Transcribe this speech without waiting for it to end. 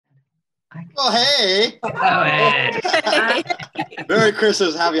Oh, hey. Oh, hey. Merry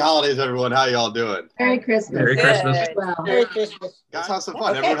Christmas. Happy holidays, everyone. How y'all doing? Merry Christmas. Merry Christmas. Well, Merry Christmas. Guys, have some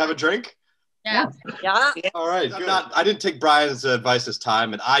fun. Everyone have a drink? yeah. Yeah. All right, good. I didn't take Brian's advice this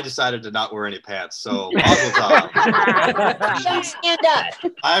time, and I decided to not wear any pants. So, mazel tov. Don't stand up.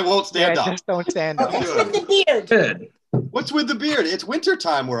 I won't stand up. Just don't stand up. What's with the beard? Good. What's with the beard? It's winter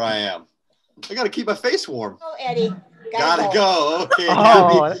time where I am. I got to keep my face warm. Oh, Eddie. Gotta go. Okay,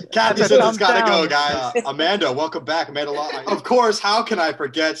 Oh, Kathy that's says a it's gotta thumbs go, guys. Amanda, welcome back. Amanda, of course. How can I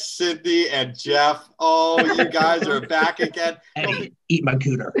forget Cynthia and Jeff? Oh, you guys are back again. Eddie, eat my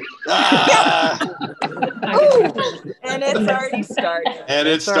cooter. Ah, And it's already started. and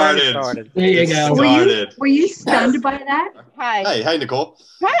it It's already started. There you It go. started. Were you stunned by that? Hi. Hey, Nicole.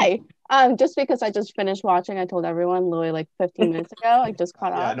 Hi. Just because I just finished watching, I told everyone literally like 15 minutes ago. I just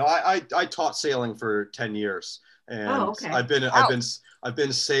caught Yeah, up. no, I taught sailing for 10 years, and okay. I've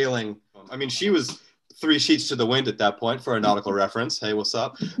been sailing. I mean, she was 3 sheets to the wind at that point for a nautical reference. Hey, what's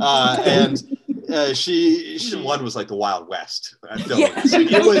up? And she one was like the Wild West.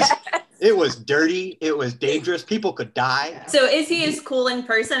 It was dirty. It was dangerous. People could die. So is he as cool in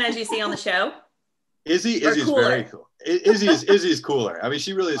person as you see on the show? Izzy's cooler? very cool. Izzy's cooler. I mean,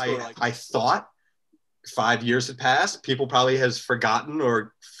 she really is cool. I thought 5 years had passed. People probably has forgotten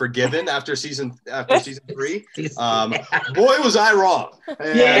or forgiven after season 3. Boy, was I wrong. And,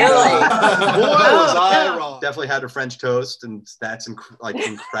 boy, was I wrong. Definitely had a French toast, and that's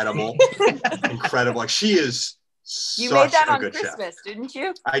incredible. Incredible. Like, she is You such made that a on good Christmas, chef. didn't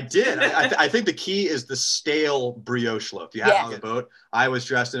you? I did. I think the key is the stale brioche loaf. You have it on the boat. I was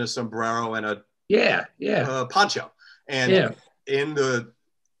dressed in a sombrero and a poncho. And in the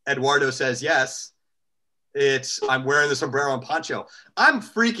Eduardo Says Yes, I'm wearing the sombrero and poncho. I'm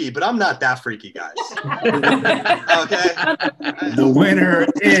freaky, but I'm not that freaky, guys. Okay. The winner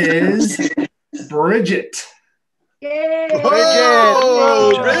is Bridget. Yay!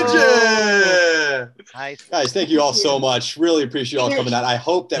 Oh, Bridget! Nice. Guys, thank you all so much. Really appreciate you all coming out. I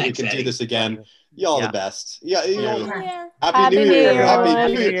hope that we can do this again. Y'all the best. Yeah. Happy New Year.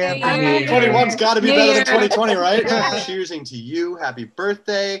 Happy New Year. 2021's got to be better than 2020, right? Cheersing to you. Happy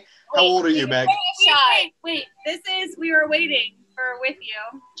birthday. How old are you, Meg? Wait. This is We Were Waiting for With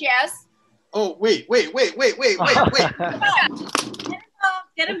You. Jess. Oh, wait.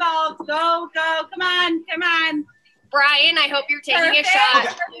 Get involved. Go. Come on. Brian, I hope you're taking a shot.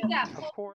 Of course.